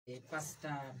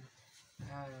Pastor,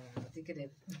 I think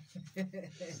it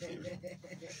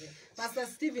Pastor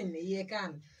Stephen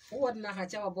Yekan, who na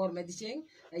hachawa bor medicine,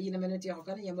 yina menoti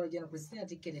hokani yambo jana Christina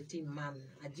tikere team man,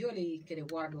 a jolly kere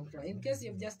ward doctor. In case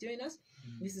you've just joined us,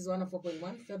 this is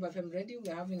 104.1 Feb FM Radio.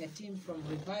 We're having a team from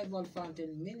Revival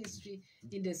Fountain Ministry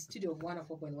in the studio of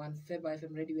 104.1 Feb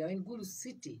FM Radio. We are in Gulu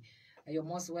City. You're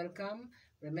most welcome.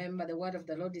 Remember, the word of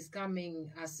the Lord is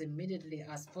coming as immediately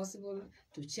as possible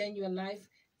to change your life,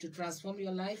 to transform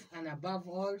your life, and above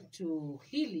all, to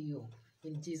heal you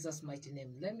in Jesus' mighty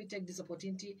name. Let me take this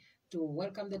opportunity to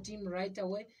welcome the team right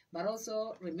away, but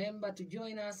also remember to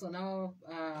join us on our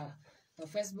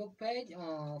Facebook page,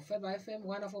 Feb FM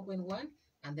 104.1,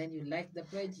 and then you like the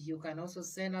page. You can also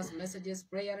send us messages,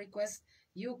 prayer requests.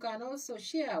 You can also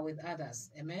share with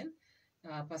others. Amen.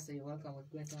 Pastor, you're welcome with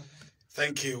great honor.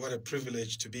 Thank you. What a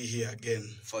privilege to be here again.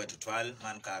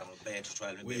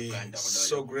 We're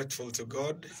so grateful to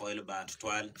God for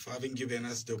having given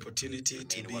us the opportunity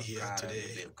to be here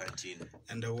today.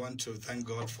 And I want to thank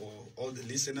God for all the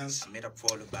listeners and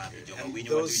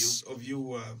those of you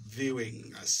who are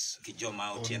viewing us on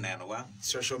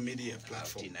social media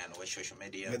platforms.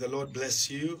 May the Lord bless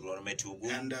you.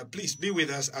 And please be with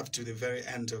us up to the very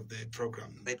end of the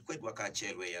program.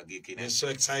 We're so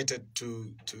excited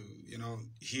to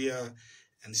hear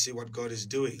and see what God is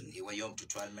doing.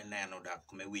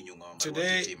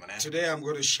 Today I'm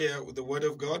going to share the word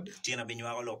of God.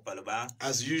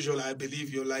 As usual, I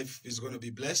believe your life is going to be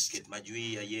blessed.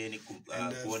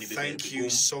 And thank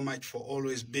you so much for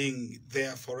always being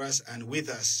there for us and with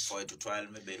us.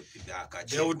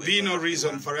 There would be no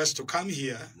reason for us to come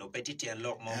here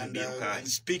and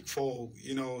speak for,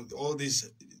 all these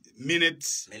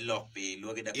minutes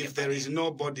if there is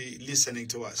nobody listening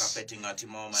to us.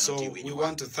 So we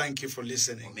want to thank you for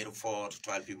listening.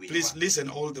 Please listen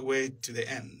all the way to the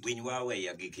end.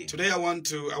 Today I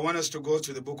want us to go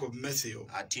to the book of Matthew.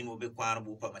 I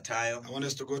want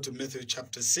us to go to Matthew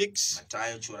chapter 6,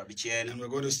 and we're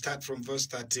going to start from verse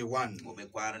 31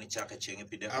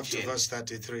 after verse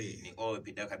 33.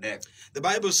 The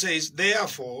Bible says,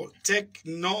 "Therefore take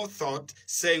no thought,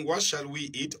 saying, what shall we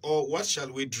eat, or what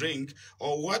shall we drink,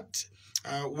 or what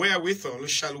wherewithal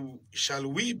shall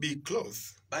we be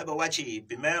clothed?" Bible wachi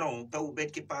primero pa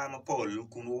ubet ki pa mapol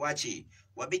kunu wachi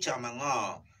wabicha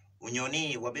mango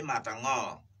unyoni wabimata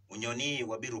ngo unyoni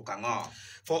wabiruka ngo.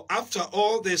 For after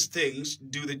all these things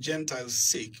do the Gentiles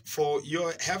seek, for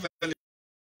your heavenly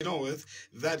knoweth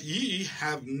that ye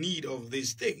have need of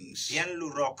these things. Yen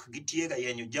lurok gitiega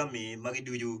yenyu jami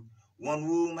magiduju.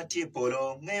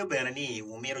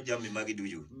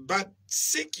 But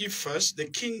seek ye first the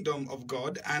kingdom of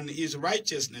God and his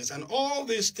righteousness, and all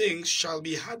these things shall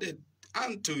be added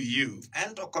unto you.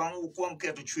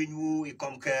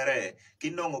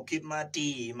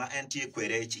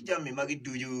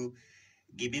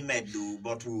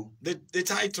 The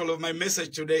title of my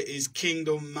message today is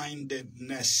Kingdom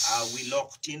Mindedness.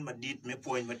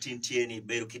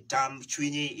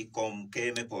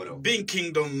 Being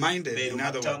kingdom minded, in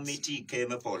other words.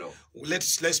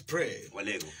 Let's pray.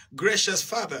 Gracious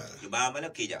Father,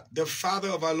 the Father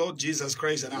of our Lord Jesus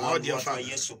Christ and our dear Father,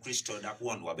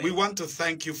 we want to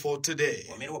thank you for today.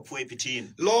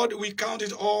 Lord, we count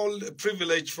it all a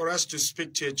privilege for us to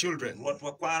speak to your children.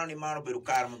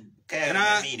 And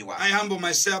I humble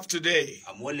myself today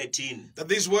that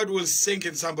this word will sink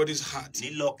in somebody's heart.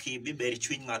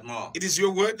 It is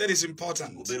your word that is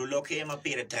important.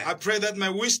 I pray that my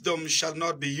wisdom shall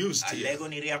not be used here,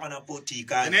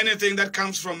 and anything that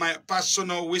comes from my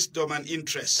personal wisdom and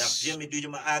interest,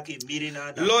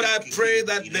 Lord, I pray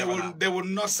that they will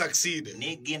not succeed.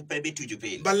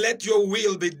 But let your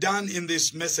will be done in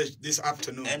this message this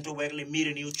afternoon. Let the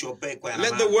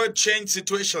word change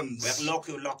situations.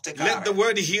 Let the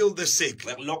word heal the sick.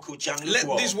 Let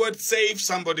this word save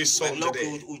somebody's soul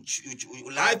today.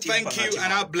 I thank you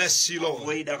and I bless you, Lord.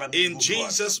 In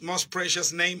Jesus' most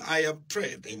precious name I have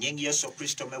prayed. Amen.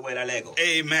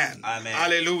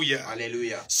 Hallelujah.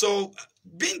 Hallelujah. So,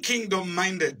 being kingdom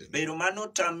minded,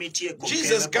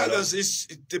 Jesus gathers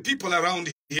the people around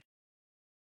him.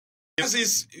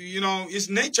 His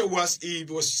nature was he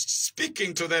was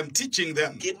speaking to them, teaching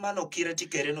them. And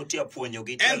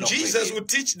Jesus would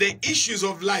teach the issues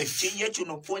of life,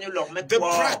 the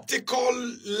practical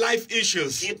life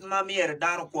issues.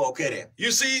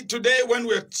 You see, today when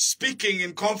we're speaking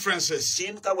in conferences,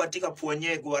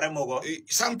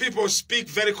 some people speak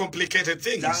very complicated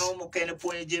things,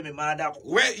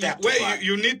 where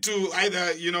you need to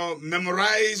either,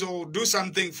 memorize or do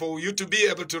something for you to be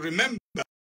able to remember.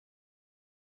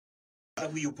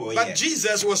 But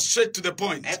Jesus was straight to the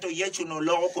point.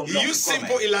 He used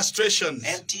simple illustrations,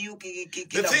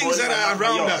 the things that are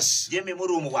around us.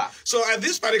 So at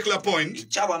this particular point,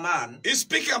 he's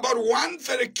speaking about one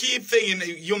very key thing in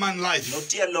human life, and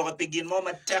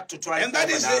that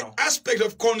is the aspect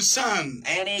of concern.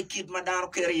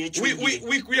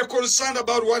 We are concerned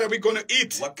about what are we going to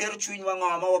eat,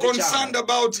 concerned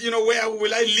about, where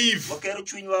will I live,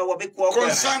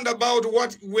 concerned about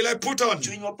what will I put on.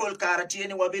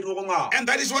 And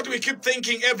that is what we keep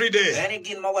thinking every day.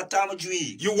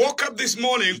 You woke up this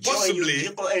morning possibly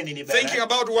thinking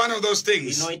about one of those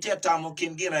things.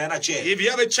 If you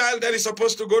have a child that is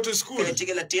supposed to go to school,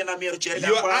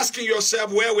 you are asking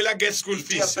yourself, where will I get school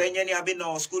fees?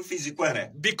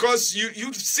 Because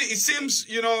you see, it seems,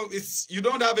 you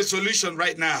don't have a solution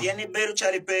right now.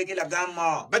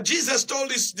 But Jesus told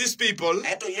these people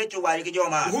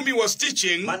whom he was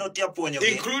teaching,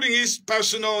 including his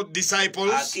personal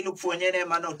disciples, he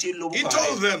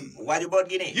told them,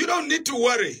 you don't need to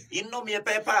worry.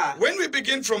 When we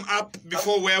begin from up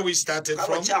before where we started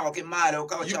from,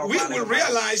 we will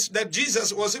realize that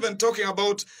Jesus was even talking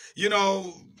about,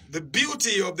 the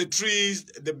beauty of the trees,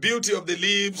 the beauty of the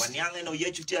leaves,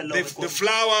 the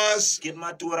flowers.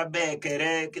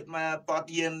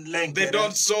 They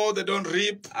don't sow, they don't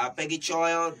reap.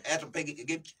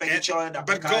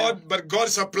 But God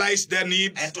supplies their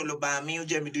needs.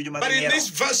 But in this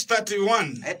verse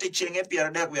 31,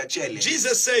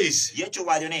 Jesus says,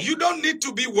 you don't need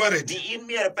to be worried.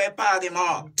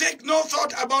 Take no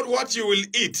thought about what you will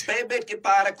eat,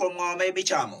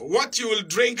 what you will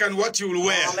drink, and what you will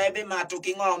wear.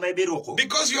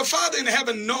 Because your Father in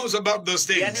heaven knows about those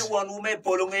things.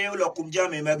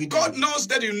 God knows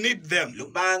that you need them.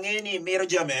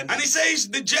 And he says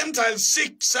the Gentiles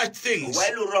seek such things. Who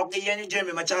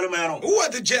are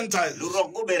the Gentiles?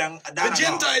 The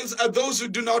Gentiles are those who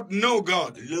do not know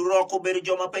God.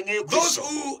 Those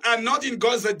who are not in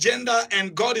God's agenda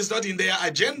and God is not in their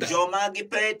agenda.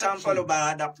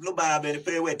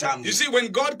 You see,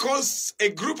 when God calls a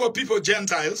group of people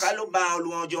Gentiles,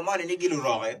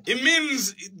 it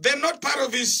means they're not part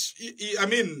of his,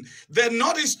 they're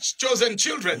not his chosen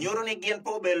children.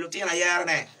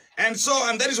 And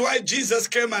that is why Jesus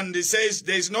came and he says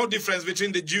there is no difference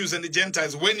between the Jews and the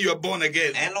Gentiles when you are born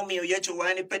again.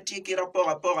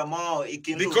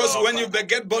 Because when you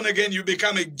get born again, you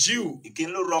become a Jew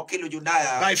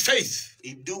by faith.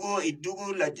 Not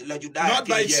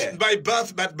by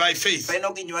birth, but by faith. Because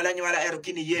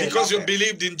you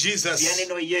believed in Jesus,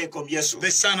 the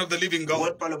Son of the living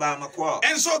God.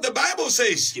 And so the Bible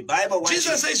says,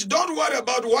 Jesus says, don't worry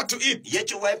about what to eat.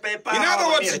 In other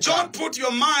words, don't put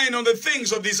your mind on the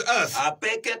things of this earth.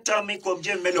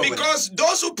 Because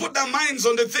those who put their minds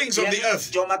on the things of the earth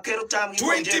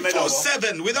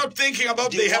 24/7 without thinking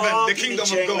about the heaven, the kingdom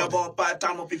of God,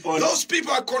 those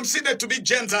people are considered to be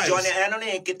Gentiles.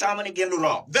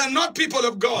 They're not people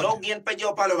of God.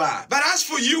 But as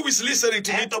for you who is listening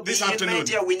to me this afternoon,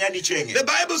 the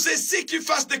Bible says, seek you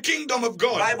first the kingdom of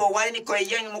God and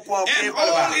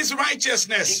all his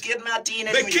righteousness.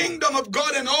 The kingdom of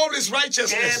God and all his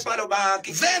righteousness.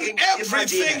 Then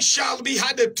everything shall be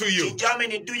added to you.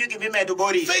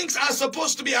 Things are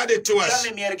supposed to be added to us.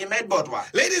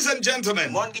 Ladies and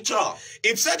gentlemen,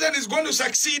 if Satan is going to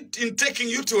succeed in taking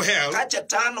you to hell,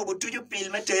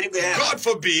 God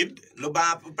forbid,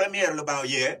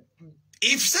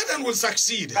 if Satan will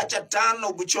succeed,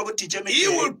 he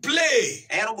will play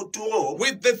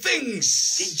with the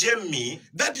things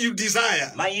that you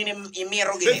desire,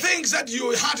 the things that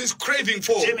your heart is craving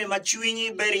for,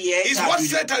 is what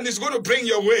Satan is going to bring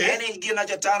your way, and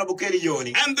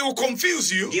they will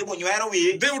confuse you. They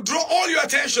will draw all your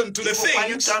attention to the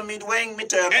things, and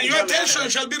your attention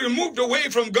shall be removed away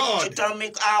from God. But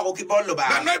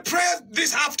my prayer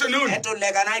this afternoon is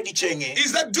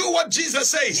that do what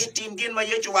Jesus says.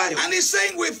 And he's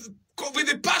saying with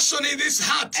the passion in his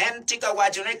heart,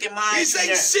 he's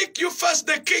saying, seek you first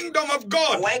the kingdom of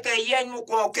God.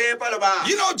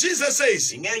 Jesus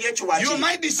says, you are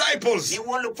my disciples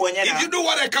if you do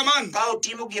what I command.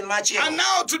 And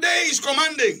now today he's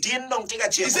commanding.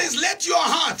 He says, let your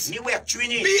heart be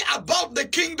about the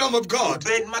kingdom of God.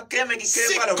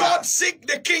 Seek God, seek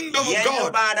the kingdom of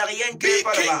God. Be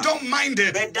kingdom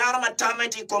minded.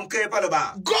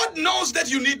 God knows that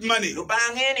you need money.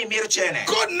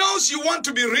 God knows knows you want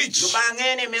to be rich.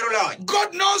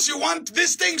 God knows you want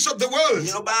these things of the world.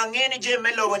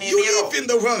 You live in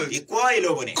the world.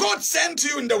 God sent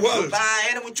you in the world.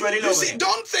 You see,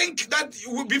 don't think that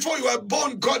before you were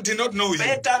born, God did not know you.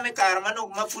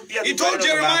 He told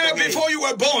Jeremiah, before you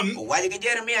were born, I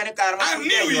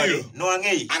knew you.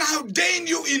 And I ordained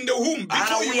you in the womb,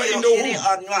 before you were in the womb,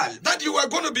 that you were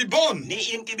going to be born.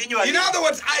 In other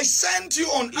words, I sent you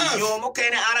on earth,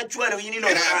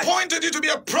 and I appointed you to be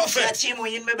a prophet.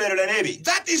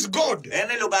 That is God.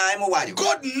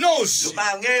 God knows.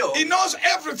 He knows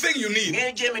everything you need.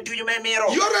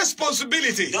 Your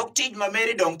responsibility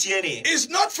is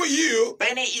not for you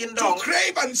to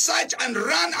crave and search and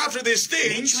run after these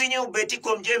things.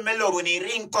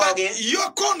 But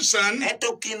your concern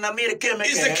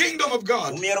is the kingdom of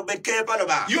God.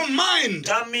 Your mind,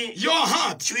 your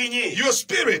heart, your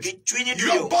spirit,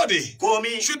 your body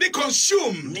should be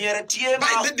consumed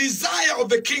by the desire of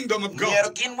the kingdom of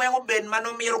God.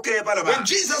 When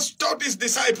Jesus taught his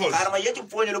disciples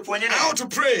how to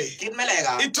pray,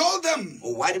 he told them,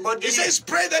 he says,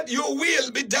 pray that your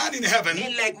will be done in heaven.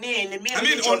 I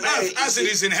mean on earth as it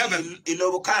is in heaven.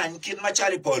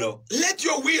 Let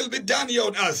your will be done here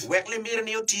on earth.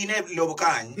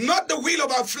 Not the will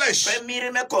of our flesh.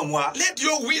 Let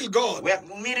your will, God,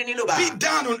 be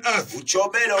done on earth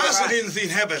as it is in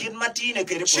heaven.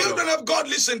 Children of God,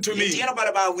 listen to me.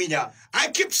 I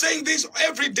keep saying this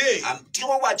every day.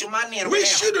 We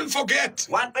shouldn't forget,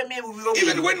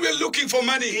 even when we're looking for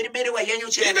money,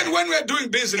 even when we're doing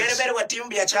business,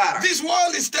 this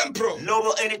world is temporal.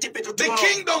 The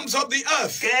kingdoms of the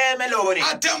earth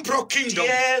are temporal kingdoms.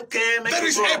 There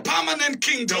is a permanent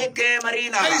kingdom.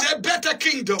 There is a better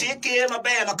kingdom.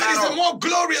 There is a more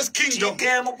glorious kingdom.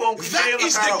 That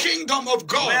is the kingdom of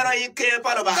God.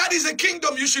 That is the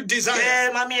kingdom you should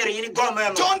desire.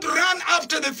 Don't run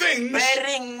after the things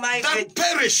that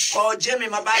perish.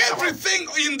 Everything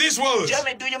in this world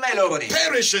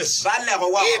perishes.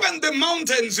 Even the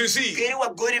mountains, you see.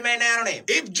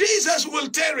 If Jesus will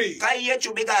tarry,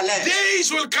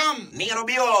 days will come.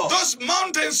 Those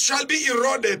mountains shall be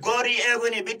eroded.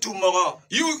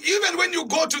 Even when you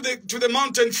go to the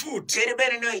mountain foot,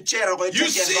 you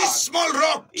see small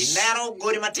rocks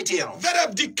that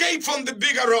have decayed from the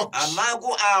bigger rocks.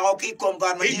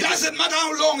 It doesn't matter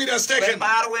how long it has taken.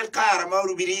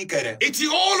 It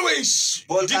always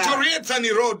deteriorates and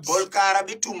erodes.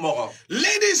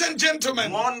 Ladies and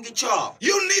gentlemen,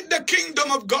 you need the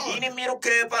kingdom of God.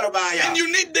 And you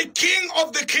need the king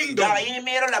of the kingdom.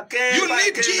 You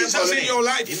need Jesus in your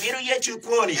life.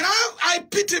 And I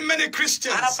pity many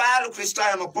Christians.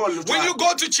 When you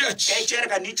go to church,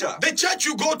 the church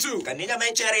you go to,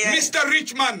 Mr.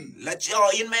 Rich Man,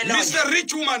 Mr.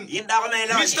 Rich Woman,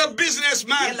 Mr.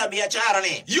 Businessman,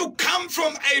 you come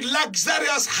from a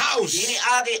luxurious house.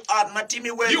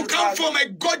 You come from a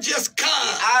gorgeous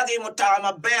car.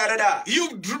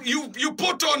 You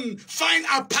put on fine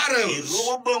apparel.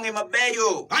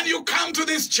 And you come to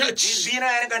this church.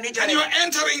 And you're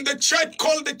entering the church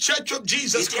called the Church of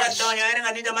Jesus Christ.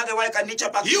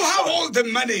 You have all the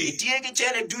money.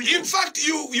 In fact,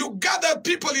 you gather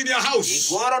people in your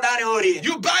house.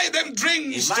 You buy them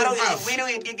drinks to have.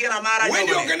 When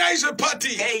you organize a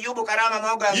party,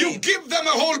 you give them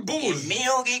a whole bowl.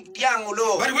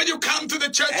 But when you come to the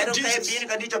Church of Jesus,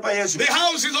 the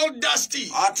house is all dusty.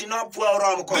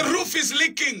 The roof is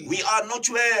leaking.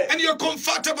 And you're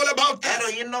comfortable about that.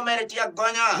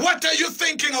 What are you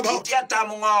thinking about?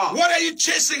 What are you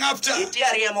chasing after?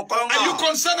 Are you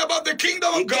concerned about the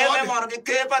kingdom of God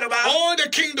or the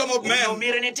kingdom of man?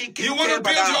 You want to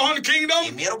build your own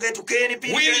kingdom?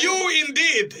 Will you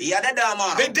indeed,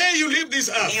 the day you leave this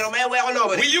earth,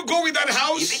 will you go with that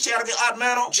house?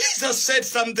 Jesus said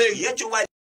something.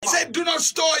 He said, do not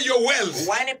store your wealth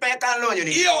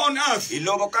here on earth,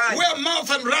 where mouth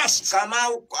and rust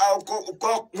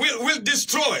will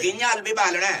destroy.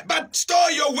 But store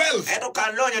your wealth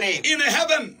in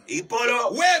heaven,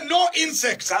 where no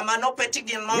insects will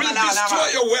destroy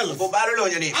your wealth.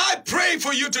 I pray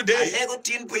for you today.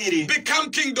 Become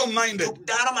kingdom-minded.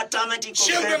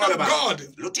 Children of God,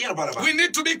 we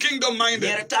need to be kingdom-minded.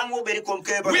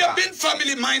 We have been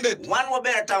family-minded. We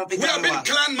have been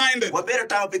clan-minded.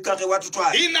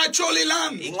 in Acholi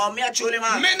land,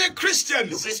 many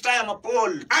Christians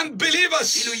and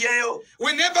believers,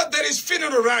 whenever there is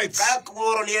funeral rites,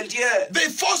 they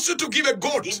force you to give a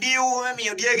goat.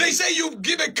 They say you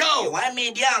give a cow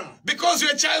because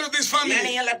you're a child of this family.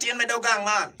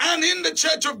 And in the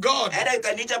church of God,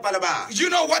 you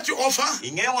know what you offer?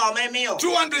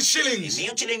 200 shillings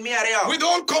with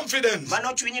all confidence.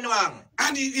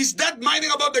 And is that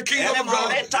minding about the kingdom of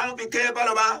God?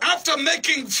 After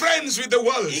making friends with the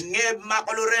world,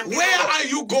 where are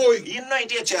you going?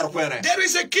 There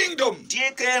is a kingdom.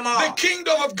 The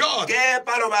kingdom of God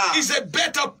is a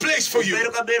better place for you.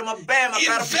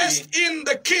 Invest in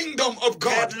the kingdom of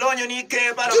God. Do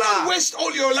not waste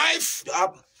all your life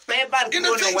in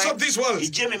the things of this world,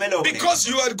 because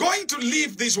you are going to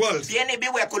leave this world. At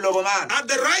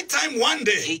the right time, one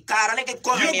day, you're going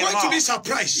to be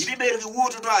surprised. You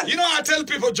know, I tell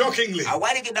people jokingly,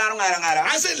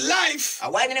 I say life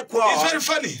is very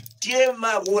funny.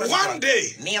 One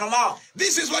day,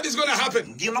 this is what is going to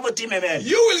happen. You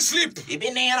will sleep, and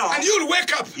you'll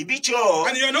wake up,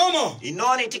 and you're normal. You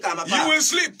will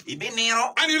sleep,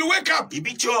 and you'll wake up,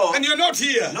 and you're not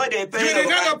here. You're in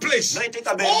another place.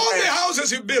 All the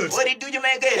houses you built, all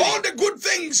the good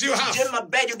things you have, you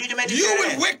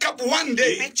will wake up one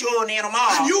day,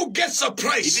 and you get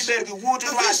surprised.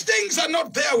 These things are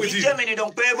not there with you.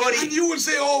 And you will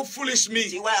say, oh, foolish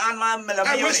me.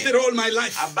 I wasted all my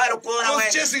life. I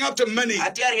was chasing after money.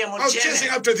 I was chasing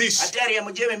after this.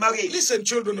 Listen,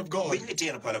 children of God.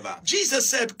 Jesus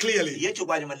said clearly,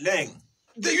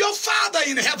 your Father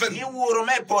in heaven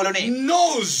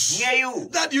knows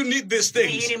that you need these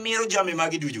things. You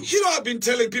know, I've been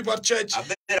telling people at church,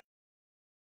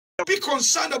 be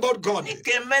concerned about God.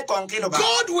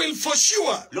 God will for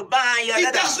sure. He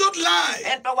does not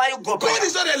lie. God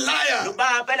is not a liar.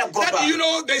 That, you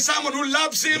know, there's someone who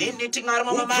loves him,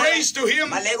 who prays to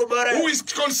him, who is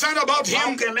concerned about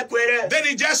him. Then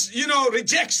he just, you know,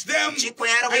 rejects them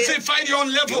and say, find your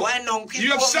own level.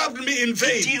 You have served me in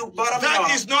vain. That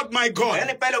is not my God.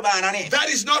 That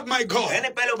is not my God.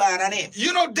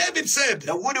 You know, David said,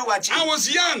 I was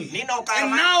young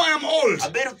and now I am old. I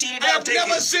have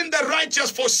never seen the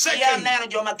righteous forsaken. I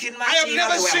have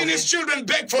never seen his children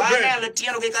beg for bread. If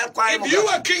you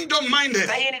are kingdom-minded,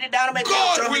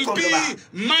 God will be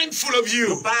mindful of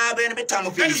you.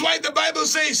 That is why the Bible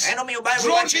says,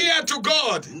 draw near to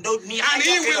God, and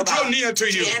he will draw near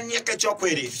to you.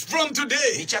 From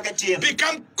today,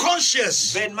 become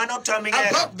conscious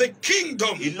about the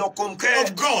kingdom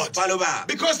of God,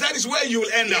 because that is where you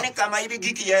will end up.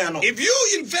 If you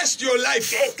invest your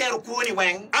life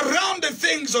around the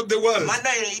things of the world, you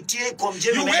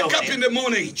wake up in the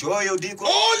morning,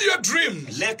 all your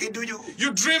dreams,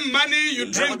 you dream money, you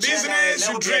dream business,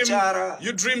 you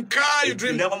dream car, you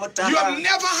have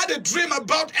never had a dream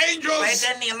about angels,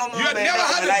 you have never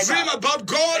had a dream about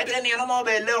God.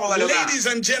 Ladies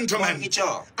and gentlemen,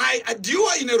 you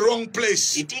are in a wrong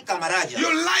place.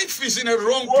 Your life is in a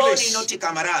wrong place.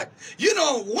 You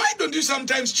know, why don't you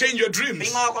sometimes change your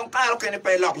dreams?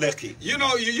 You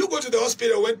know, you go to the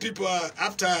hospital when people are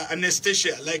after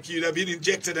anesthesia, like you'd have been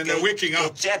injected and they're waking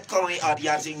up. The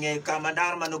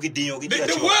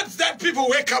words that people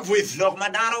wake up with will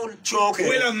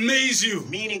amaze you.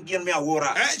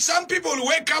 Some people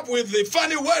wake up with the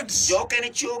funny words. I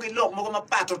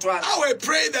will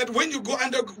pray that when you go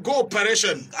undergo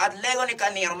operation and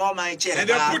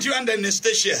they put you under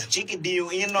anesthesia,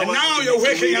 and now you're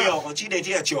waking up,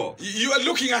 you are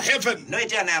looking at heaven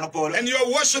and you are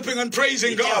worshiping and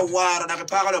praising God.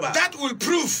 That will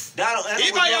prove,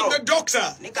 if I am the doctor,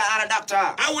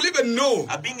 I will even know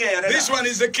this one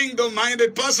is a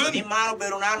kingdom-minded person.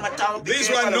 This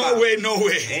one, no way, no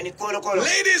way.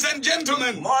 Ladies and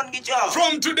gentlemen,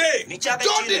 from today,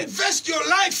 don't invest your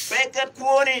life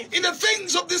in the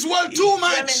things of this world too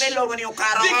much,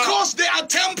 because they are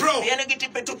temporal.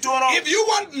 If you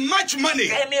want much money,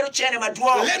 let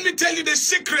me tell you the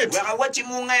secret.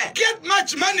 Get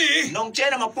much money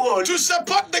to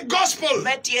support the gospel.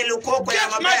 Get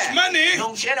much money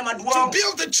to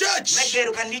build the church.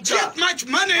 Get much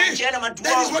money.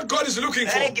 That is what God is looking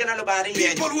for.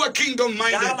 People who are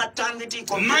kingdom-minded,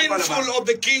 mindful of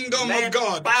the kingdom of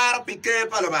God.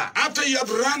 After you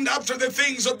have run after the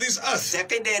things of this earth,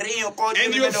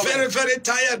 and you are very, very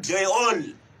tired,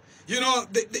 you know,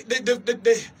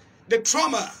 the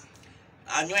trauma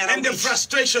and the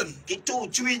frustration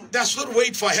does not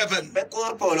wait for heaven.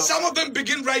 Some of them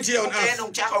begin right here on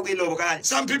earth.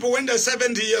 Some people, when they're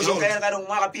 70 years old,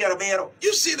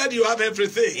 you see that you have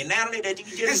everything.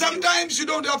 And sometimes you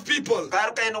don't have people.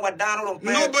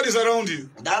 Nobody's around you.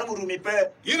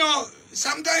 You know,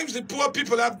 sometimes the poor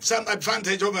people have some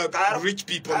advantage over rich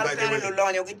people, by the way.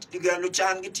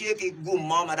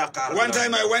 One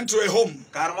time I went to a home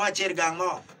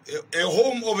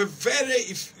of a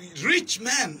very rich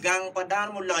man.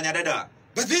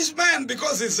 But this man,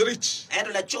 because he's rich, he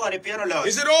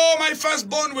said, oh, my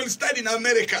firstborn will study in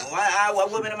America. My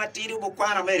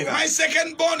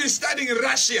secondborn is studying in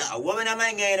Russia.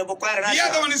 The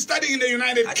other one is studying in the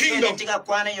United Kingdom.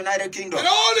 And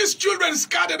all his children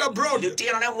scattered abroad. And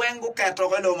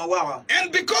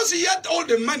because he had all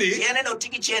the money,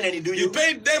 he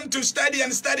paid them to study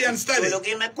and study and study.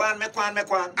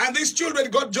 And these children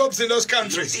got jobs in those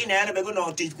countries. The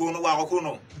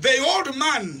old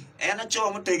man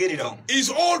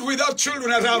is old without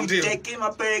children around him.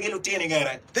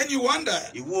 Then you wonder,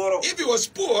 if he was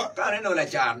poor,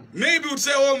 maybe he would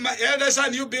say, oh, my elder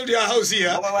son, you build your house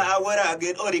here.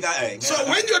 So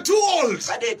when you're too old,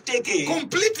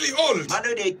 completely old,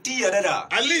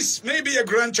 at least maybe a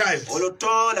grandchild.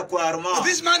 But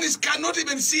this man cannot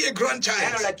even see a grandchild.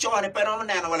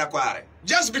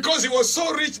 Just because he was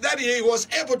so rich that he was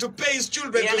able to pay his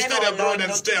children to study abroad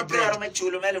and stay abroad.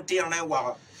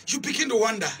 You begin to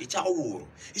wonder,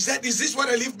 is this what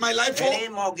I live my life for?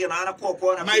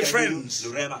 My friends,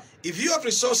 if you have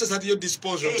resources at your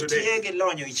disposal today,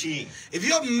 if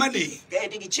you have money,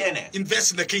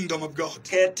 invest in the kingdom of God.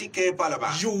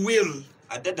 You will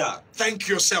thank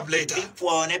yourself later.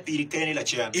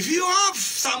 If you have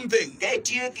something, if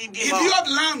you have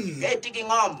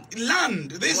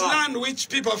land, this land which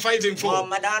people are fighting for, in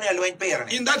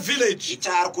that village,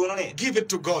 give it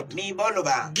to God.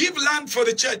 Give land for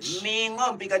the church.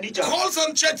 Call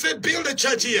some church, say, build a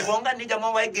church here.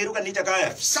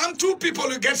 Some 2 people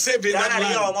will get saved in that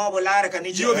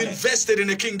land. You have invested in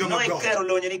the kingdom of God.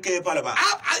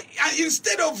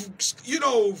 Instead of,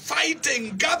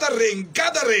 fighting, gathering. And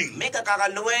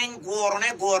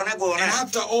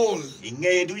after all,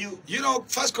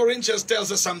 1 Corinthians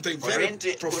tells us something very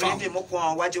profound. 1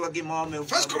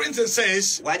 Corinthians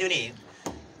says,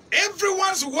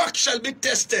 everyone's work shall be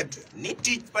tested. So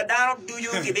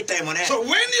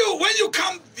when you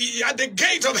come at the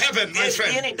gate of heaven, my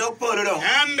friend, and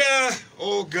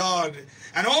oh God,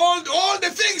 and all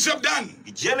the things you've done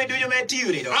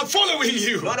are following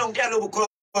you.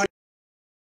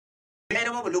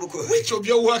 Which of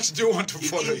your works do you want to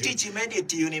follow you?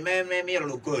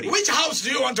 Which house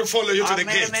do you want to follow you to the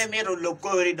gate?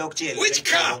 Which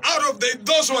car out of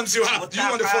those ones you have do you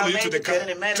want to follow you to the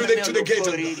gate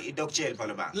of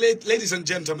God? Ladies and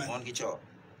gentlemen,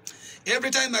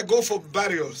 every time I go for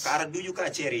burials,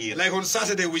 like on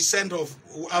Saturday we sent off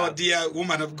our dear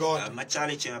woman of God,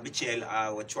 Pastor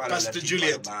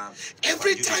Juliet.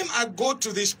 Every time I go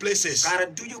to these places, I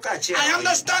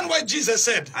understand why Jesus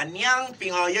said,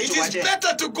 it is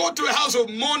better to go to a house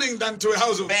of mourning than to a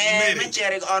house of marriage.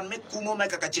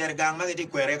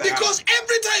 Because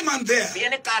every time I'm there,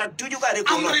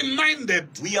 I'm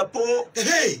reminded that,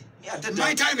 hey,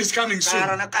 my time is coming soon.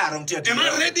 Am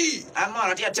I ready?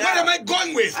 What am I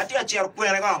going with?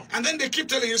 And then they keep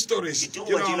telling you stories.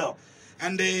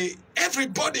 And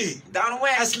everybody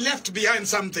has left behind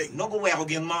something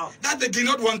that they did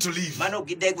not want to leave.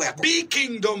 Be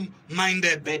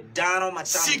kingdom-minded.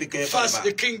 Seek first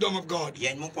the kingdom of God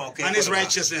and His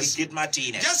righteousness.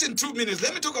 Just in 2 minutes,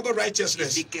 let me talk about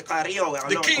righteousness. The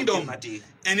kingdom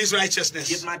and His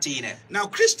righteousness. Now,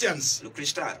 Christians,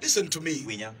 listen to me.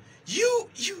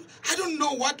 I don't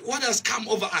know what has come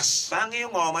over us.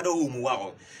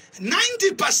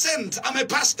 90%, I'm a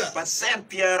pastor.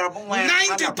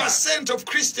 90% of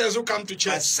Christians who come to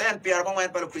church come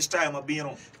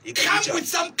with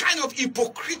some kind of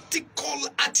hypocritical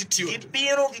attitude.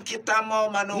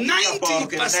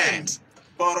 90%.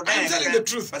 I'm telling the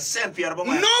truth.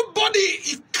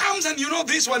 Nobody comes and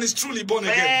this one is truly born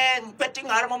again. Because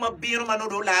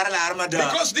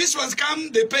these ones come,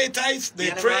 they pay tithes,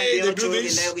 they pray, they do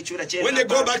this. When they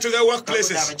go back to their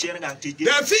workplaces,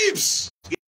 they are thieves.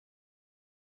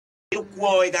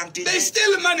 They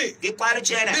steal money.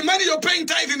 The money you're paying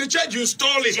tithe in the church, you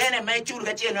stole it.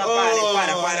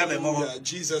 Oh,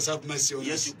 Jesus have mercy on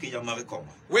us.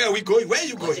 Where are we going? Where are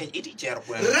you going?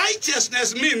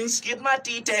 Righteousness means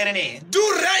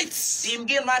do right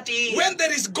when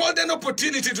there is golden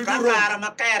opportunity to do wrong.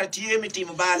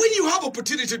 When you have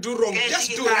opportunity to do wrong,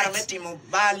 just do right.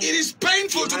 It is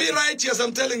painful to be righteous,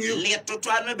 I'm telling you.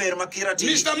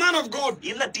 Mr. Man of God,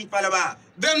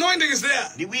 the anointing is there.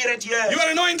 You are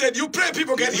anointed. You pray,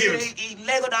 people get healed.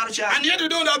 And yet you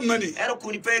don't have money.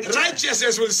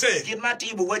 Righteousness will say,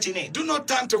 do not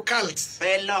turn to cults.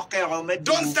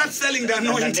 Don't start selling the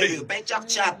anointing.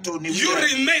 You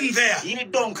remain there.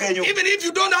 Even if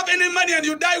you don't have any money and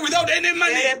you die without any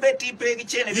money,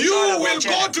 you will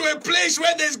go to a place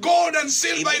where there's gold and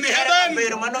silver in heaven.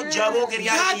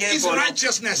 That is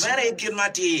righteousness.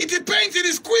 It depends.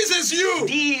 It squeezes you.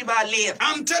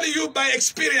 I'm telling you by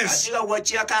experience.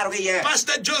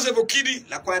 Pastor Joseph Okidi,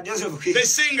 the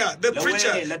singer, the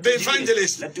preacher, the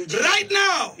evangelist. Right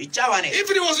now, if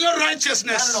it was not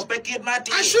righteousness,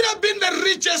 I should have been the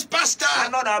richest pastor.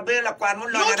 Not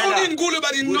only in Gulu,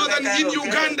 but in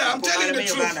Uganda. I'm telling you the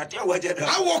truth.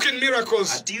 I walk in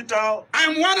miracles. I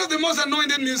am one of the most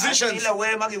anointed musicians.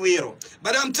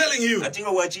 But I'm telling you, I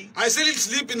still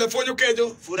sleep in the Fonyo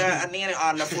Kejo.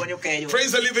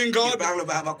 Praise the living God.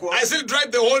 I still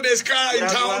drive the whole day's car in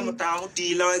town.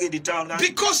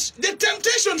 Because the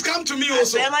temptations come to me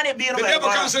also. The devil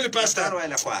comes to the pastor.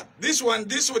 This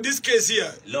case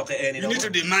here, you need to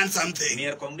demand something.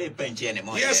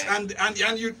 Yes, and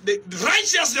you, the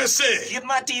righteousness say,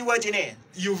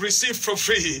 you receive for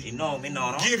free.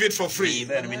 Give it for free.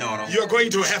 You are going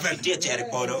to heaven.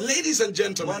 Ladies and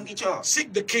gentlemen,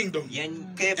 seek the kingdom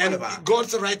and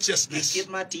God's righteousness.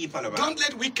 Don't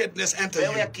let wickedness enter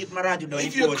you.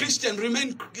 If you're a Christian,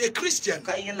 remain a Christian.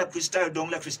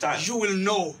 You will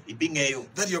know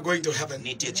that you're going to heaven.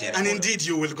 And indeed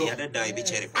you will go.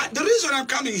 The reason I'm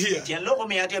coming here is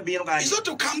not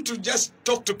to come to just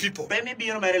talk to people.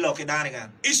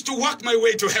 It's to work my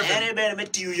way to heaven.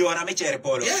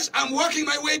 Yes, I'm working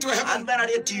my way to heaven.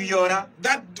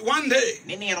 That one day,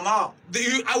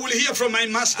 I will hear from my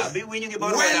master,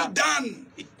 well done,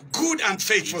 good and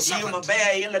faithful servant.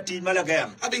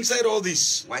 Having said all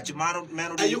this, are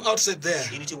you outside there,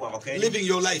 living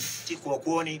your life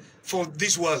for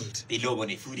this world? You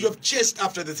have chased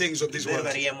after the things of this world.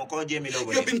 You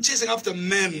have been chasing after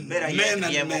men,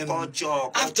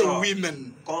 after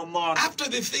women, after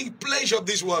the pleasure of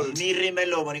this world.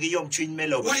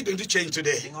 Why don't you change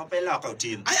today?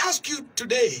 I ask you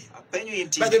today,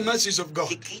 by the mercies of God,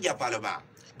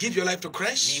 give your life to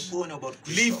Christ.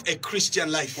 Live a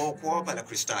Christian life.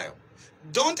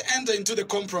 Don't enter into the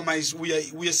compromise we are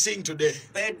seeing today,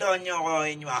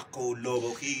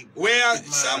 where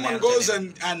someone goes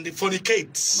and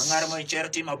fornicates.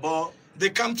 They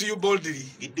come to you boldly.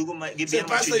 Say,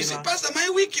 Pastor, my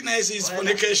weakness is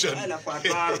fornication.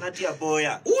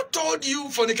 Who told you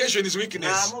fornication is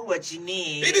weakness?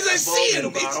 It is a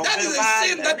sin. That is a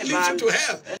sin that leads you to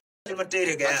hell. For me,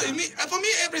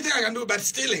 everything I can do but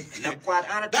stealing.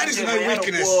 That is my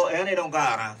weakness.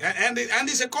 And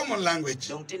it's a common language.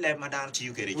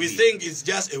 We think it's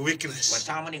just a weakness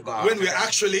when we're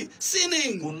actually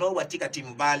sinning.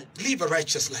 Live a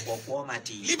righteous life.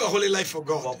 Live a holy life for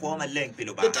God.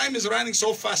 The time is running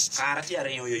so fast.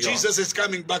 Jesus is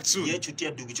coming back soon.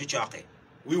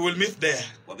 We will meet there.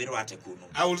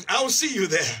 I will see you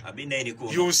there.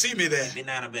 You will see me there.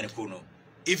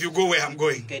 If you go where I'm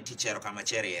going.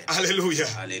 Hallelujah.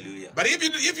 Hallelujah. But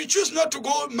if you choose not to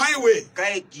go my way,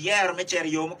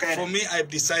 for me, I've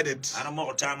decided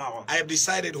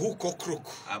who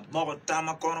crook. I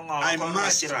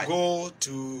must go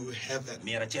to heaven.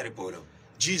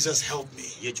 Jesus help me.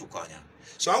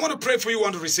 So I want to pray for you who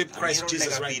want to receive Christ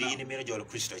Jesus right now.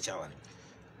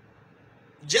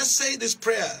 Just say this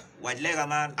prayer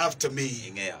after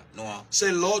me.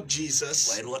 Say, Lord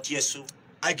Jesus,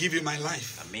 I give you my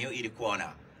life.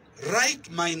 Write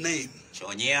my name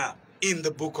in the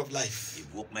book of life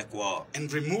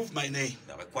and remove my name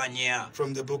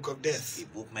from the book of death.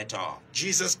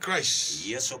 Jesus Christ,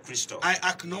 I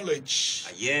acknowledge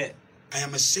I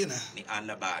am a sinner.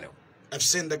 I've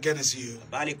sinned against you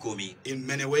in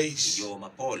many ways.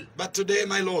 But today,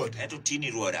 my Lord,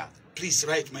 please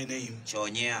write my name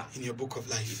in your book of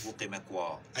life.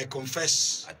 I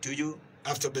confess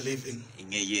after believing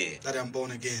that I'm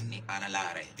born again.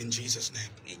 In Jesus' name.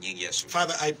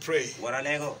 Father, I pray.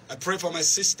 I pray for my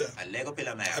sister. I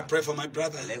pray for my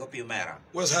brother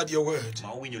who has heard your word,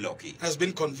 has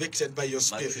been convicted by your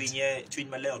spirit,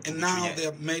 and now they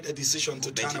have made a decision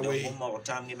to turn away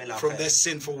from their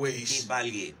sinful ways.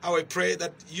 I pray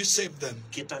that you save them,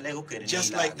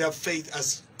 just like their faith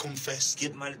has confessed.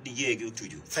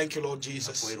 Thank you, Lord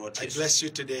Jesus. I bless you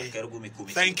today.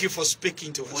 Thank you for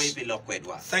speaking to us.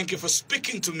 Thank you for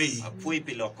speaking to me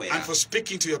and for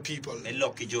speaking to your people.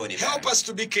 Help us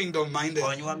to be kingdom minded.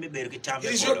 It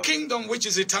is your kingdom which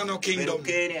is eternal kingdom.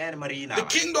 The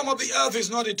kingdom of the earth is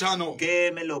not eternal.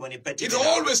 It's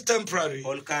always temporary.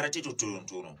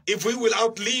 If we will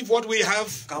outlive what we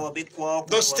have,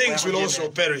 those things will also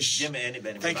perish.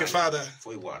 Thank you, Father,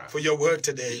 for your word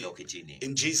today.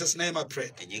 In Jesus' name I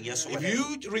pray. If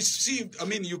you received,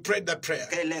 you prayed that prayer,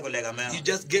 you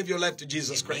just gave your life to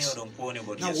Jesus Christ. Now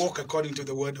walk according to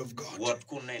the word of God.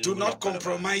 Do not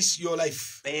compromise your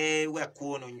life. There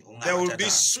will be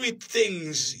sweet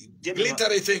things,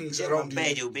 glittery things around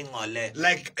you.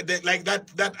 Like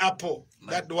that apple.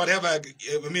 That whatever,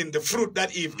 the fruit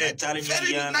that Eve ate,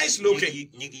 very nice looking,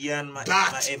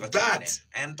 but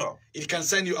it can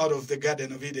send you out of the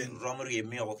Garden of Eden.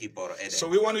 So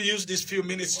we want to use these few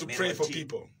minutes to pray for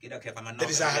people. There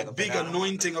is a big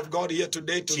anointing of God here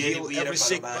today to heal every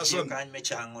sick person.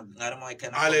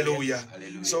 Hallelujah.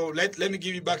 So let me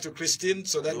give you back to Christine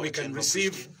so that we can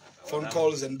receive phone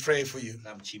calls and pray for you.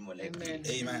 Amen.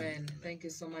 Amen. Thank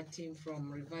you so much, team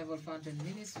from Revival Fountain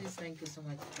Ministries. Thank you so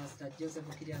much, Pastor Joseph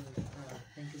Okidi, and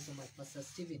thank you so much, Pastor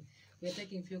Stephen. We are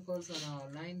taking few calls on our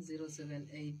line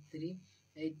 0783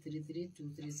 833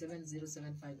 237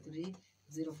 0753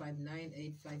 059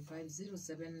 855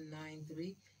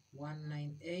 0793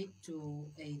 198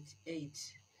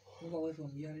 288. Move away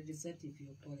from you. Already set if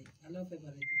you're calling. Hello,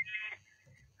 everybody.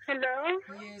 Hello.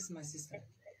 Yes, my sister.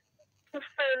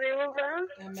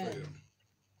 Amen.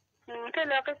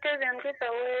 Kevin, I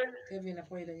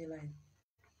put it on your line.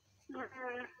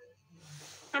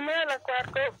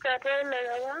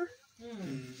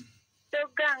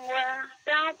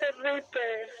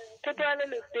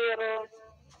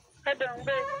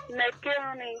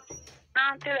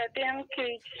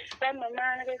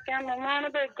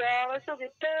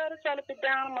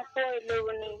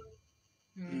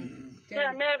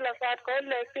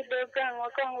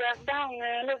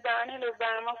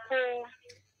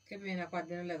 Kevin, I put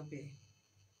the leg pay.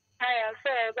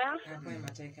 I'm going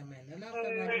to take a man. Hello.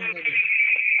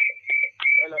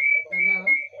 Hello.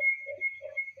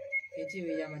 It's you,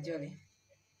 Yamajoli.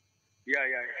 Yeah.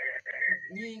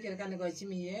 You can go to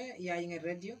me here. Yeah, in a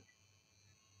radio.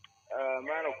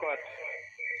 Man of God.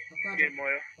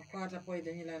 A quarter point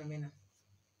in your line. I'm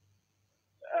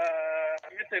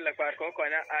telling you, I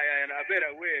am a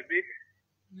better way, bit.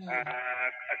 I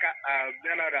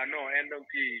know, and don't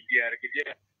see dear.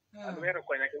 I'm very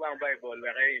one Bible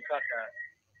where I in fact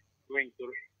going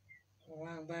through.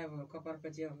 One Bible, copper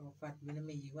petty of fat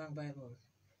me, one Bible.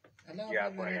 Allow yeah,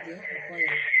 radio.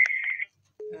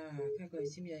 Can't go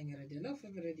see me in a radio. Love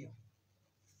for the radio.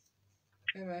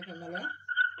 Yes,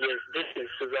 this is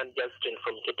Susan Justin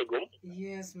from Kitagum.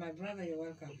 Yes, my brother, you're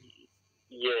welcome.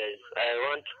 Yes, I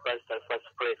want Pastor first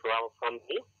pray for our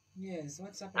family. Yes,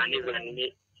 what's happening? And even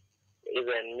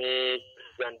me,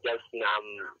 Susan Justin, I'm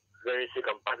very sick.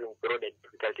 I'm passing through the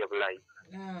difficulty of life.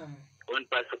 One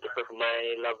pastor to pray for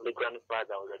my lovely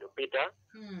grandfather, Peter.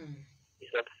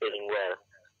 He's not feeling well.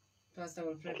 Pastor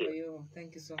will pray for you.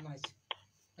 Thank you so much.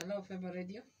 Hello, Feba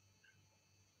Radio.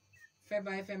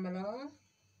 Feba FM, hello.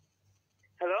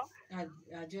 Hello?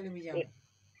 Jolly William.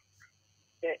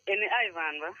 Any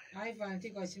Ivan, ba? Ivan,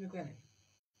 take a shimmy queen.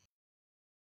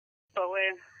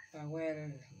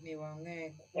 Well, me won't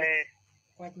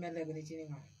quite melody.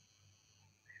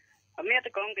 I'm here to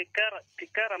come to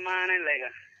Caraman and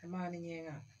Lega. A man in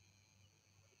Yenga.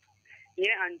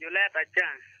 Yeah,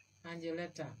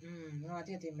 Angeletta. No, I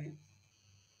did man.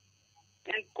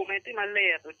 And committee my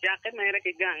layer to Jack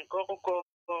American gang, Coco,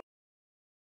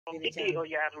 City or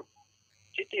Yarjan.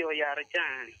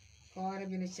 Or I've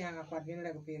been a chang apart, been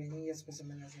like a pair in your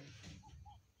specimen.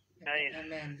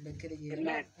 Amen. But could you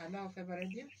allow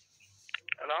February?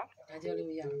 Hello? I tell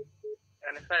you, young.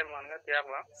 And Simon, get the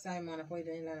other. Simon, a point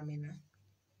in Lamina.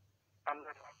 I'm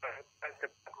not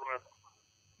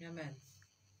Amen.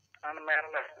 I'm a man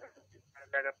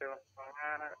like a pill.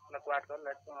 The quarter,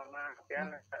 let's go on.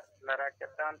 La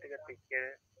Racatan to get the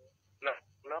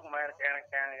look, my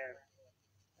can.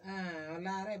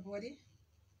 Lara, body?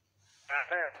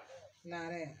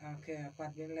 Lara, okay,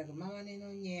 apart been like a man in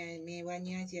me 1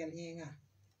 year,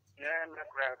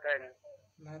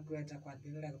 Margaret akwat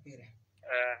bin lego pire.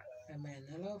 Amen.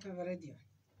 Hello, favor radio.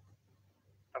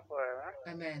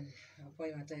 Amen.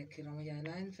 Apoy mate kirong ya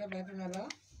line favor hello.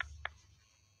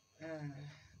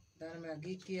 Dan ma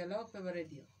giki hello favor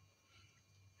radio.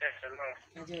 Yes, hello.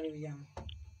 Ajari yang.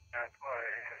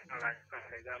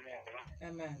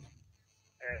 Amen.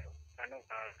 Anu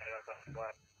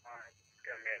buat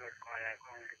kemero kaya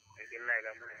kong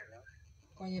dilega mele.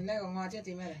 Konyi lego ngote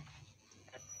timere.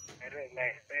 Mere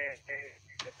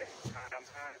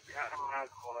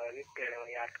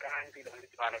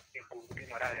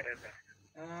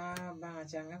banga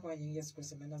changa konyi Yesu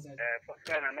Kristo Nazareth.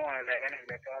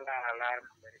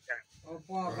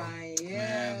 Opo baye.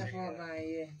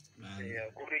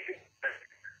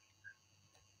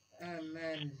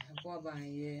 Amen. Opo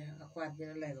baye akwat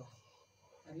bin lego.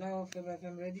 Hello, Favor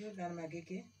FM Radio, Dan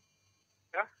Magiki.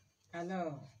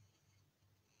 Hello.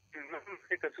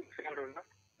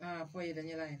 For you,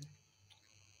 Daniel line.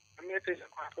 I'm here to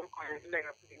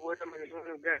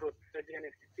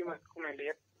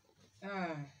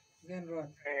Glen Road.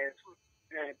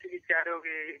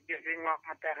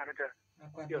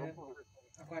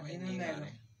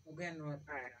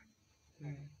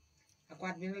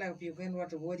 Akwat bin la pi Glen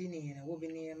Road wodi ni na wobi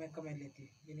ni me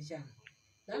community bin chan.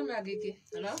 Dan Magiki.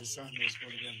 Hello.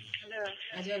 Hello.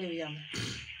 Ajali yam.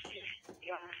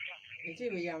 Iti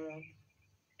we yam.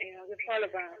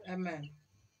 Amen.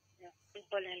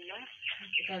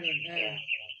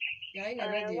 I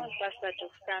want Pastor to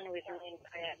stand with me in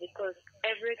prayer because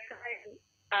every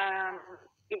time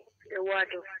it's the word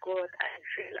of God, I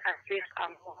feel as if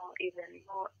I'm even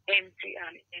more empty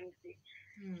and empty.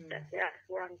 That's why I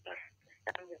want Pastor to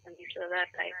stand with me so that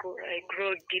I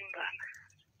grow deeper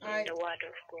in the word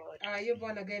of God. Are you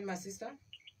born again, my sister?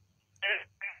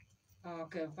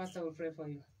 Okay, Pastor will pray for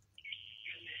you.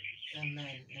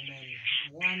 Amen.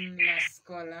 One last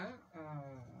caller.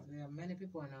 There are many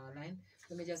people on our line.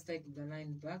 Let me just take the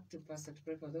line back to Pastor to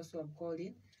pray for those who have called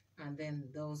in, and then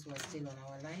those who are still on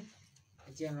our line.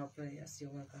 A general prayers.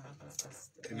 You're welcome, Pastor.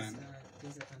 Amen.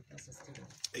 Joseph and Pastor Stephen.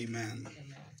 Amen.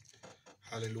 Amen.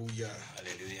 Hallelujah.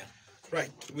 Hallelujah.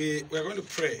 Right, we're going to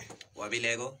pray.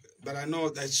 But I know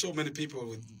there's so many people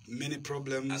with many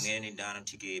problems, many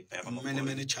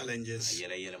challenges.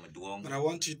 But I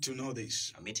want you to know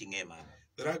this,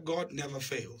 that our God never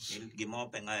fails.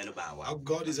 Our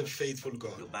God is a faithful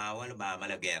God.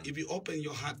 If you open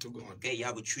your heart to God,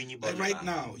 like right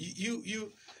now,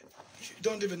 you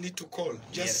don't even need to call.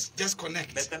 Just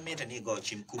connect. Connect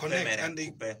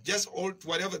and just hold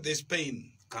whatever there's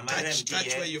pain. Touch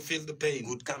where you feel the pain.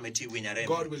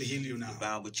 God will heal you now.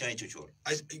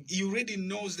 He already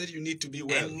knows that you need to be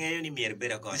well.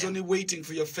 He's only waiting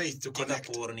for your faith to connect.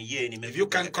 If you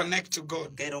can connect to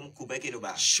God,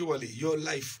 surely your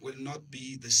life will not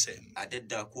be the same.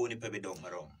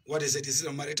 What is it? Is it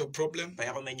a marital problem?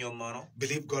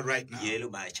 Believe God right now.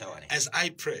 As I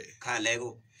pray,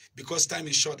 because time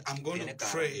is short, I'm going to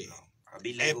pray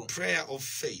a prayer of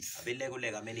faith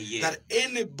that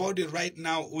anybody right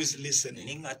now who is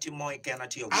listening,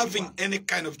 having any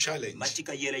kind of challenge,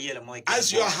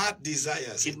 as your heart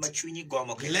desires it,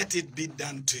 let it be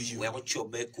done to you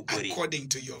according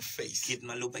to your faith.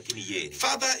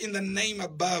 Father, in the name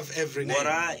above every name,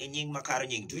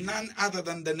 none other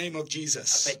than the name of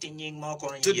Jesus,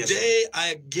 today I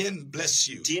again bless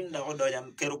you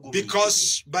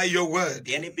because by your word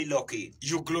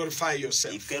you glorify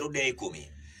yourself.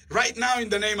 Right now, in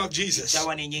the name of Jesus,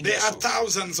 there are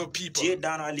thousands of people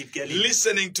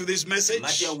listening to this message.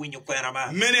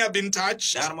 Many have been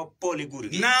touched.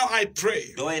 Now I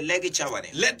pray,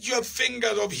 let your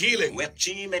fingers of healing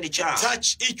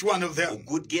touch each one of them.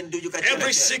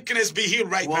 Every sickness be healed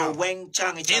right now, in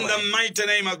the mighty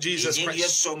name of Jesus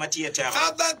Christ.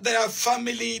 Father, there are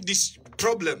family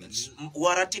problems.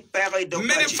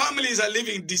 Many families are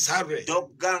living disarray.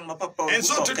 And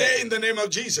so today, in the name of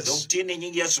Jesus,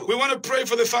 we want to pray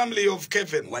for the family of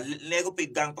Kevin. In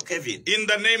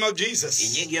the name of Jesus,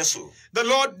 the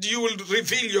Lord, you will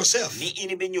reveal yourself.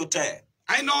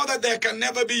 I know that there can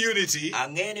never be unity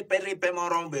in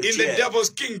the devil's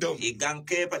kingdom.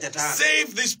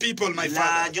 Save these people, my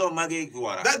Father,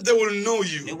 that they will know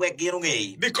you.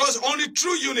 Because only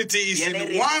true unity is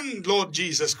in one Lord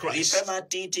Jesus Christ.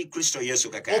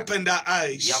 Open their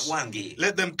eyes.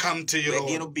 Let them come to you,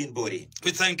 Lord.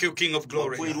 We thank you, King of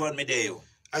Glory.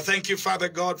 I thank you, Father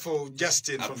God, for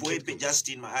Justin from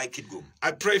Kidgum.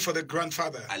 I pray for the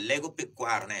grandfather.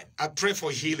 I pray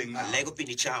for healing now.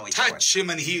 Touch him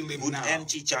and heal him now.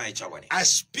 I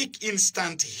speak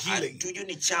instant healing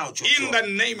in the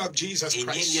name of Jesus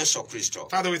Christ.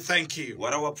 Father, we thank you.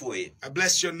 I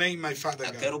bless your name, my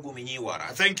Father God.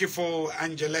 I thank you for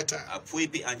Angeletta.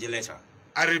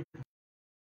 I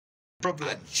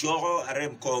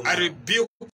rebuke.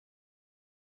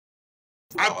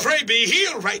 I pray be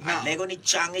healed right now.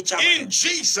 In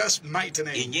Jesus' mighty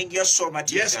name.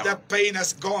 Yes, that pain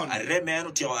has gone.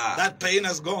 That pain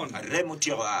has gone.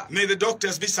 May the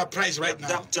doctors be surprised right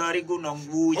now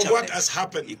of what has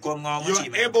happened. You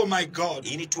are able, my God.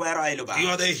 You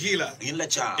are the healer.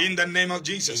 In the name of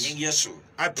Jesus.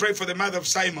 I pray for the mother of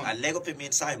Simon.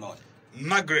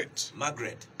 Margaret,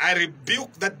 I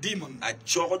rebuke that demon.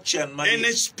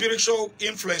 Any spiritual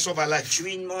influence of her life.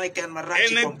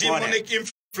 Any demonic influence.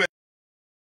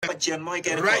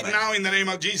 Right now, in the name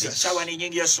of Jesus,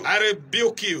 I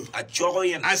rebuke you. I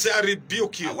say, I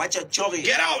rebuke you.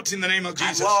 Get out in the name of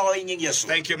Jesus.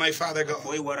 Thank you, my Father God.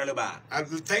 I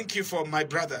thank you for my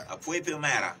brother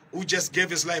who just gave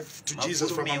his life to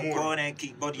Jesus from Amor.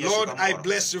 Lord, I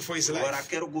bless you for his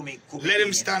life. Let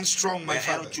him stand strong, my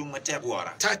Father.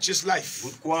 Touch his life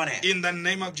in the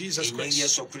name of Jesus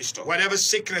Christ. Whatever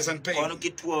sickness and pain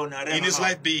in his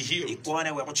life be healed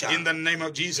in the name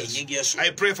of Jesus. I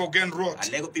pray for Gen Roth.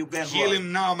 Heal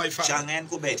him now, my Father.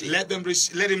 Let him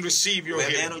receive your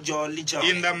healing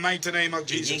in the mighty name of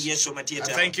Jesus.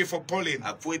 I thank you for Pauline.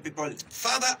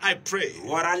 Father, I pray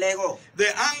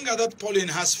the anger that Pauline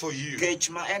has for you,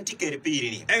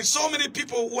 and so many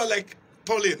people who are like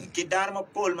Pauline,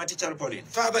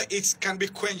 Father, it can be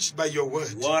quenched by your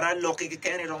word.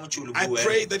 I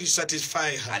pray that you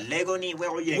satisfy her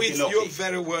with your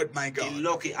very word, my God.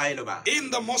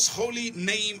 In the most holy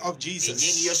name of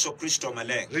Jesus,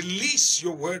 release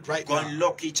your word right now.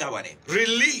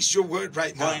 Release your word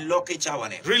right now.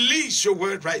 Release your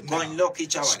word right now.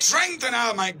 Strengthen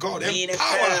her, my God.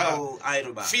 Empower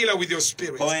her. Fill her with your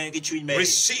spirit.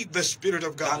 Receive the Spirit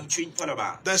of God.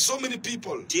 There are so many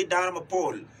people.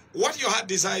 What your heart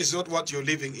desires is not what you're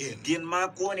living in. Every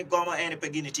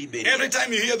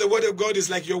time you hear the word of God, it's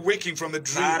like you're waking from a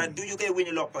dream. You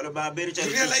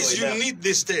realize you need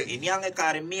this thing.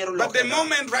 But the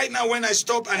moment right now when I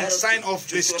stop and sign off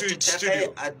the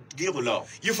studio,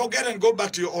 you forget and go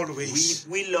back to your old ways.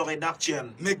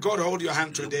 May God hold your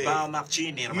hand today.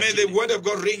 May the word of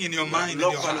God ring in your mind and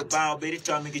your heart.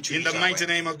 In the mighty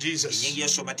name of Jesus.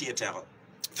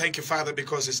 Thank you, Father,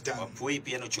 because it's done.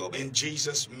 In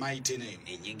Jesus' mighty name.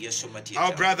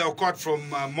 Our brother Okot from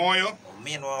Moyo.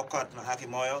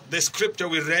 The scripture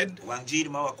we read,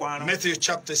 Matthew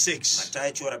chapter 6,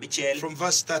 from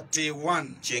verse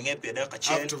 31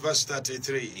 up to verse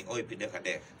 33.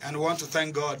 And I want to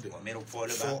thank God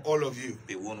for all of you.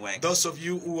 Those of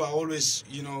you who are always,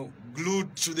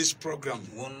 glued to this program.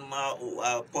 And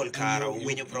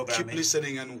you keep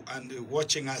listening and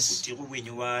watching us.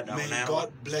 May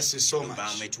God bless you so much.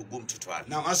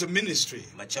 Now, as a ministry,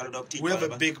 we have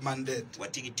a big mandate.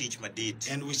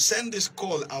 And we send this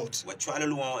call out.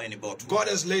 God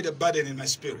has laid a burden in my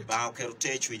spirit.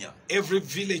 Every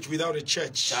village without a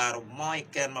church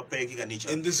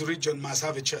in this region must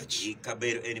have a church.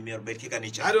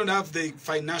 I don't have the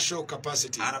financial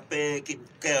capacity. I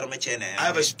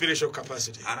have a spiritual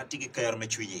capacity.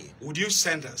 Would you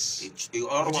send us?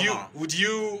 Would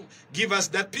you give us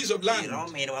that piece of land?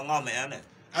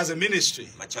 As a ministry,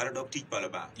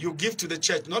 you give to the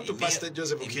church, not to Pastor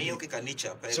Joseph Okidi,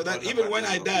 so that even when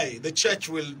I die, the church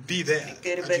will be there at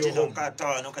your home. I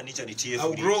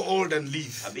will grow old and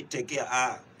leave.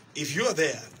 If you are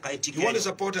there, you want to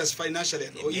support us financially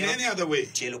or in any other way,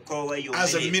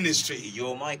 as a ministry, please,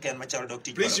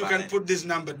 you can put this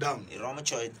number down and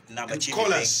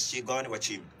call us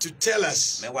to tell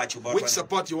us which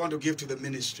support you want to give to the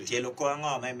ministry. I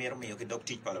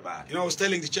was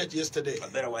telling the church yesterday,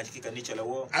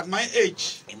 at my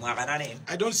age,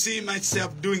 I don't see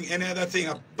myself doing any other thing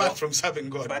apart from serving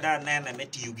God. I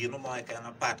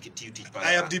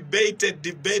have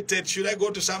debated, should I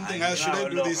go to something else, should I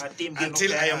do this?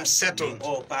 Until I am settled.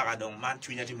 So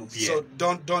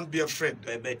don't be afraid.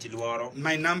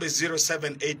 My number is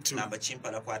 0782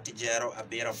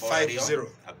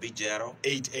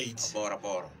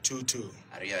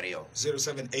 508822.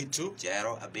 0782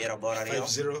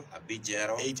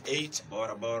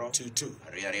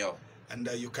 508822. And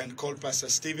you can call Pastor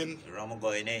Stephen.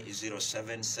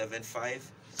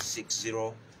 0775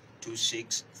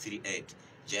 602638.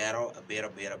 Jero Abera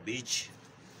Beach.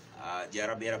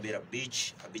 Jara Bera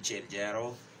Beach, Abichel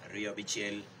Jaro, Rio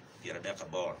Bichel,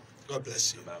 God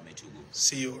bless you.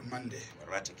 See you on Monday.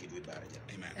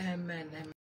 Amen. Amen.